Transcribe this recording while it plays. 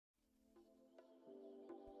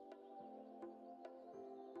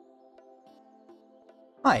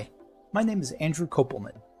Hi, my name is Andrew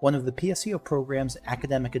Kopelman, one of the PSEO program's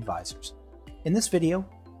academic advisors. In this video,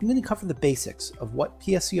 I'm going to cover the basics of what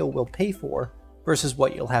PSEO will pay for versus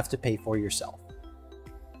what you'll have to pay for yourself.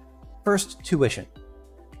 First, tuition.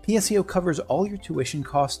 PSEO covers all your tuition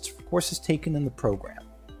costs for courses taken in the program.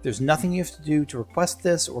 There's nothing you have to do to request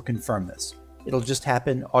this or confirm this. It'll just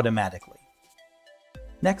happen automatically.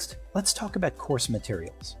 Next, let's talk about course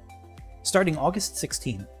materials. Starting August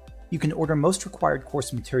 16th, you can order most required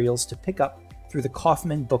course materials to pick up through the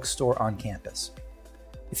Kaufman bookstore on campus.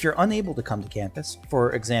 If you're unable to come to campus,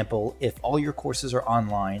 for example, if all your courses are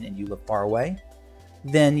online and you live far away,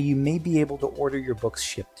 then you may be able to order your books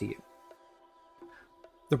shipped to you.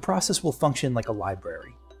 The process will function like a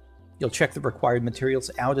library. You'll check the required materials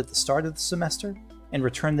out at the start of the semester and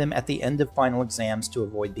return them at the end of final exams to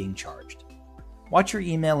avoid being charged. Watch your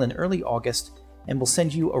email in early August and we'll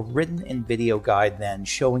send you a written and video guide then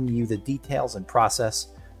showing you the details and process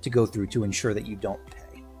to go through to ensure that you don't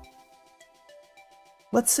pay.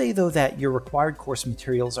 Let's say though that your required course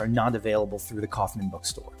materials are not available through the Kaufman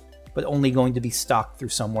bookstore, but only going to be stocked through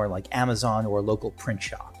somewhere like Amazon or a local print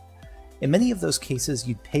shop. In many of those cases,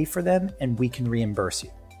 you'd pay for them and we can reimburse you.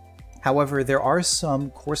 However, there are some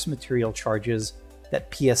course material charges that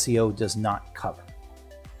PSEO does not cover.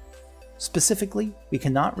 Specifically, we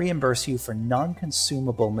cannot reimburse you for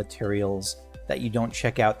non-consumable materials that you don't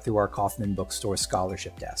check out through our Kaufman Bookstore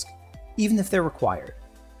scholarship desk, even if they're required.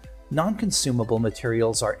 Non-consumable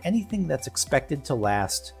materials are anything that's expected to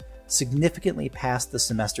last significantly past the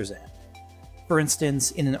semester's end. For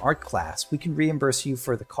instance, in an art class, we can reimburse you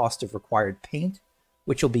for the cost of required paint,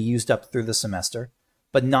 which will be used up through the semester,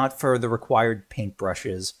 but not for the required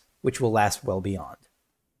paintbrushes, which will last well beyond.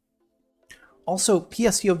 Also,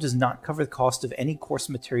 PSEO does not cover the cost of any course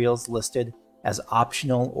materials listed as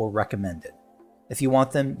optional or recommended. If you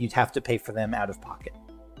want them, you'd have to pay for them out of pocket.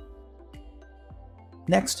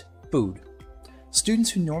 Next, food.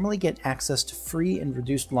 Students who normally get access to free and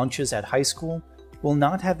reduced lunches at high school will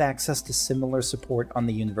not have access to similar support on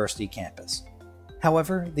the university campus.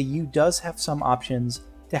 However, the U does have some options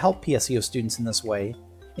to help PSEO students in this way,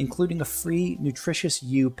 including a free nutritious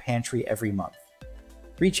U pantry every month.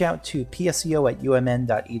 Reach out to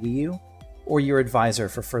pseo@umn.edu or your advisor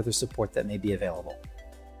for further support that may be available.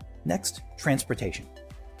 Next, transportation.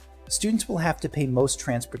 Students will have to pay most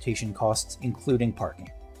transportation costs, including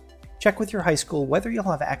parking. Check with your high school whether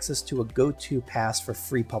you'll have access to a Go-To pass for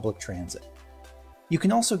free public transit. You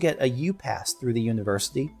can also get a U-Pass through the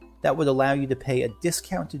university that would allow you to pay a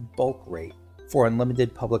discounted bulk rate for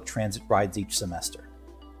unlimited public transit rides each semester.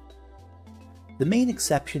 The main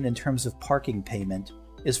exception in terms of parking payment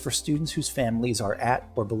is for students whose families are at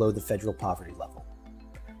or below the federal poverty level.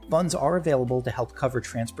 Funds are available to help cover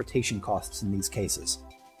transportation costs in these cases.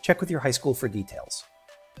 Check with your high school for details.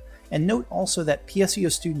 And note also that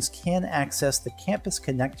PSEO students can access the campus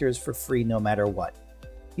connectors for free no matter what.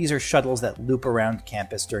 These are shuttles that loop around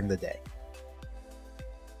campus during the day.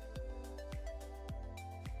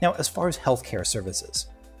 Now, as far as healthcare services,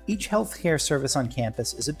 each healthcare service on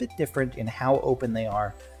campus is a bit different in how open they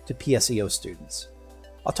are to PSEO students.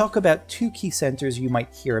 I'll talk about two key centers you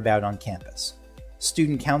might hear about on campus: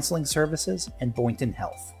 Student Counseling Services and Boynton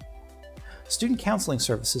Health. Student Counseling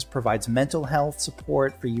Services provides mental health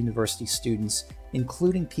support for university students,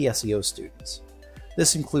 including PSEO students.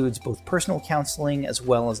 This includes both personal counseling as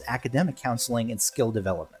well as academic counseling and skill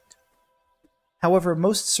development. However,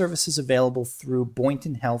 most services available through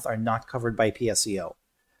Boynton Health are not covered by PSEO,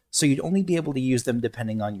 so you'd only be able to use them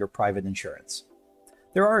depending on your private insurance.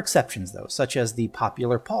 There are exceptions though, such as the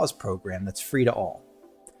popular PAWS program that's free to all.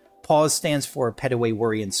 PAWS stands for Pet Away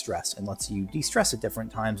Worry and Stress and lets you de-stress at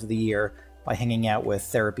different times of the year by hanging out with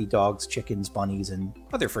therapy dogs, chickens, bunnies, and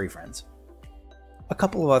other furry friends. A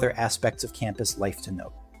couple of other aspects of campus life to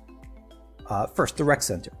note. First, the rec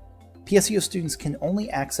center. PSEO students can only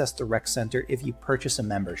access the rec center if you purchase a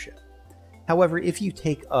membership. However, if you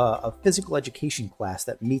take a physical education class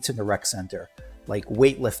that meets in the rec center, like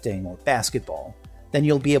weightlifting or basketball, then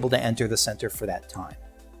you'll be able to enter the center for that time.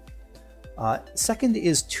 Second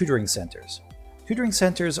is tutoring centers. Tutoring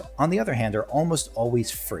centers, on the other hand, are almost always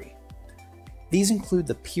free. These include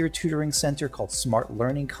the peer tutoring center called Smart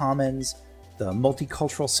Learning Commons, the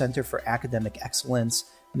Multicultural Center for Academic Excellence,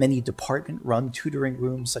 many department-run tutoring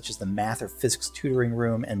rooms such as the Math or Physics tutoring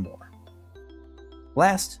room, and more.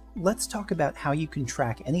 Last, let's talk about how you can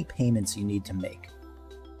track any payments you need to make.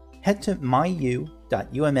 Head to myu.umn.edu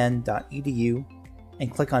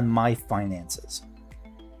and click on My Finances.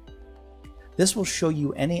 This will show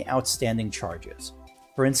you any outstanding charges.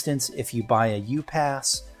 For instance, if you buy a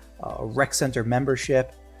U-Pass, a Rec Center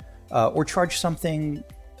membership, or charge something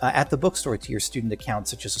at the bookstore to your student account,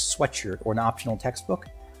 such as a sweatshirt or an optional textbook,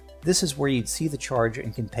 this is where you'd see the charge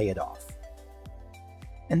and can pay it off.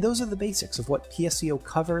 And those are the basics of what PSEO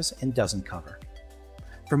covers and doesn't cover.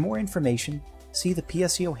 For more information, see the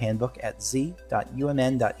PSEO handbook at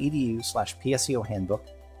z.umn.edu/PSEO handbook,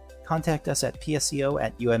 contact us at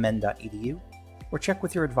pseo@umn.edu, or check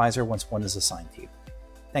with your advisor once one is assigned to you.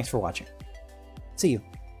 Thanks for watching. See you.